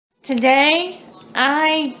Today,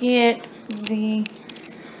 I get the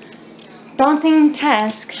daunting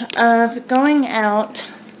task of going out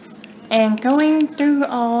and going through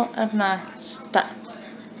all of my stuff.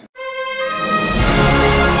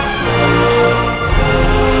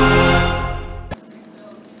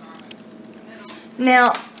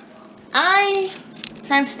 Now, I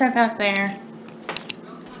have stuff out there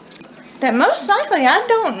that most likely I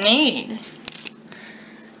don't need.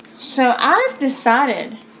 So I've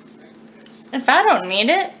decided if I don't need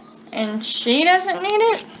it and she doesn't need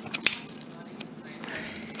it,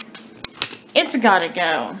 it's gotta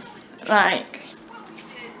go. Like,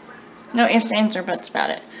 no ifs, ands, or buts about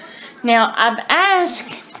it. Now, I've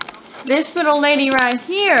asked this little lady right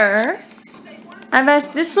here,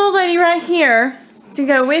 to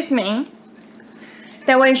go with me.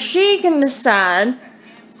 That way she can decide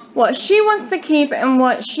what she wants to keep and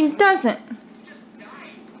what she doesn't.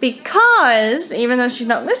 Because, even though she's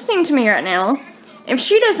not listening to me right now, if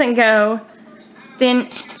she doesn't go, then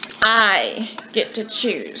I get to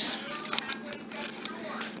choose.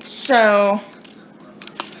 So,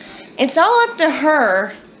 it's all up to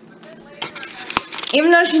her. Even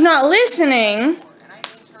though she's not listening,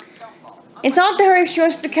 it's all up to her if she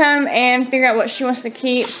wants to come and figure out what she wants to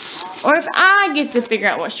keep, or if I get to figure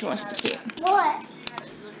out what she wants to keep. What?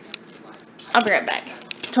 I'll be right back.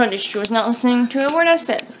 Told you she was not listening to a word I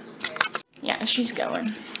said. Yeah, she's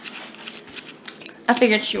going. I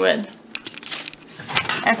figured she would.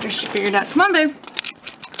 After she figured out. Come on, Boo.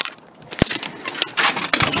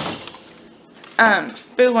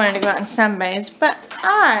 Boo wanted to go out and sunbathe, but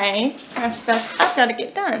I have stuff I've got to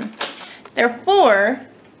get done. Therefore,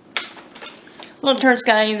 little turds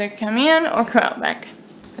got to either come in or come out back.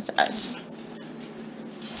 That's us.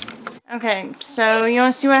 Okay, so you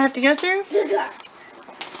want to see what I have to go through?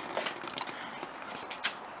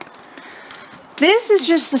 This is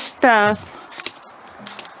just the stuff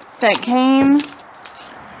that came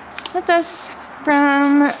with us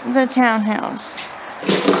from the townhouse.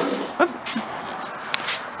 Oop.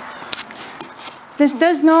 This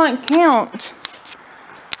does not count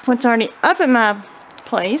what's already up at my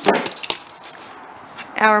place,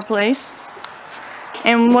 our place,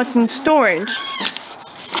 and what's in storage.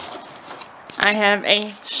 I have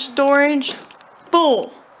a storage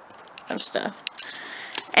full of stuff.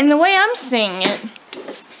 And the way I'm seeing it,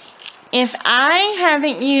 if I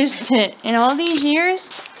haven't used it in all these years,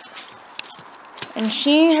 and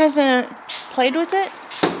she hasn't played with it,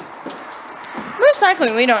 most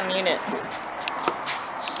likely we don't need it.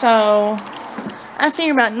 So, I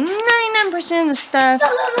figure about 99% of the stuff,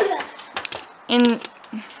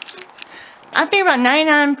 I figure about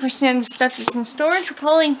 99% of the stuff that's in storage will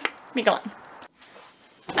probably be gone.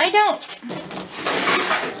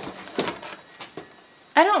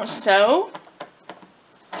 I don't sew,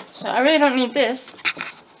 so I really don't need this.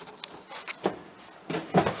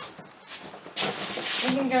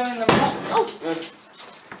 It can go in the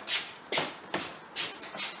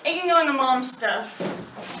it can go in the mom stuff.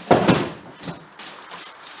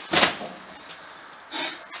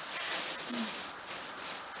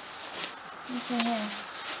 What's in here?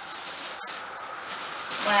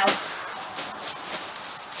 Wow.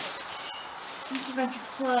 This is a bunch of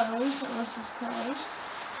clothes, unless it's clothes.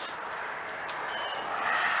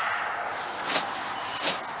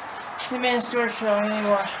 They've been in the storage for a really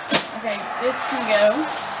wash. Okay, this can go.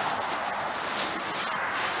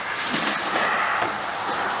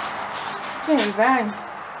 It's in a bag.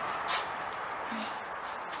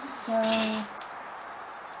 So,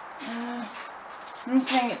 I'm just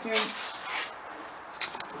taking it through.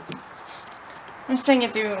 I'm just taking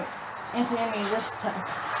it through into any of this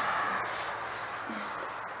stuff.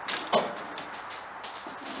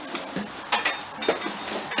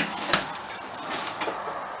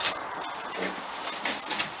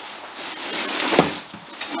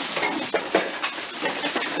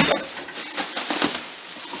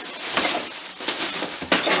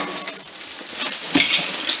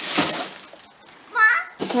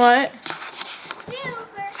 What? Sit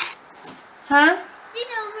over. Huh? Sit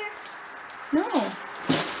over. No.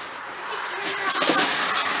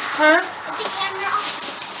 Huh? Huh? Is the camera off?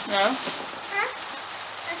 No. Huh?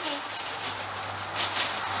 Okay.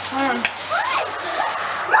 Hold on.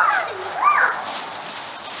 Run!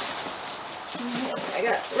 I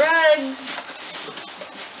got rugs,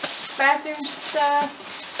 bathroom stuff,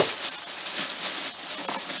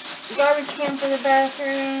 garbage can for the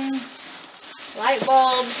bathroom, light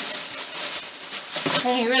bulbs.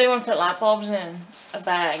 Hey, you really want to put light bulbs in a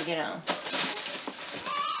bag, you know.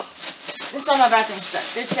 This is all my bathroom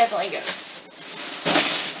stuff. This definitely goes.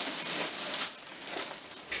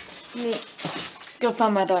 go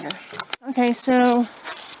find my daughter. Okay, so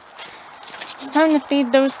it's time to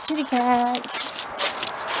feed those kitty cats.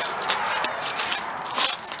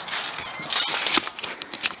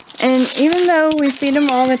 And even though we feed them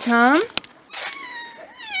all the time,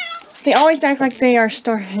 they always act like they are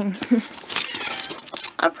starving.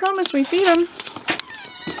 I promise we feed them.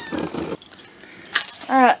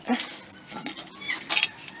 Alright.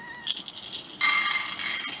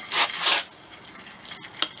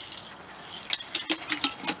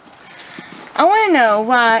 I want to know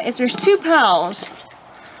why, if there's two piles,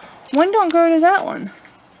 one don't go to that one.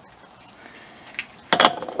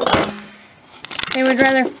 They would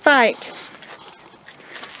rather fight.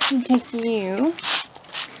 I'll take you.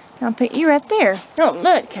 I'll put you right there. No,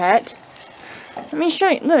 look, cat. Let me show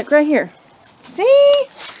you. Look, right here. See?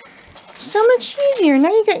 So much easier. Now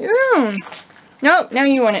you got your own. Nope, now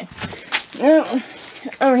you want it. No,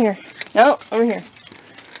 over here. Nope, over here.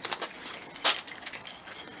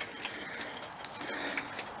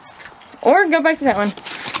 Or go back to that one.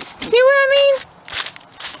 See what I mean?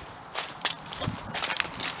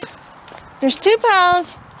 There's two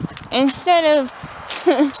piles. Instead of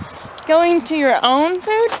going to your own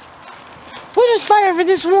food, we'll just fight over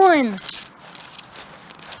this one.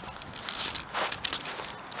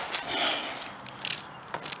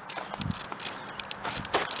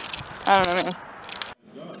 I don't know, man.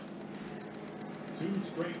 Two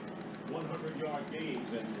straight 100-yard games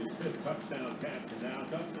and his fifth touchdown pass, and now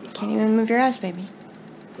Dustin Can't even move your ass, baby.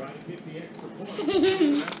 trying to kick the extra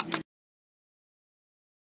point.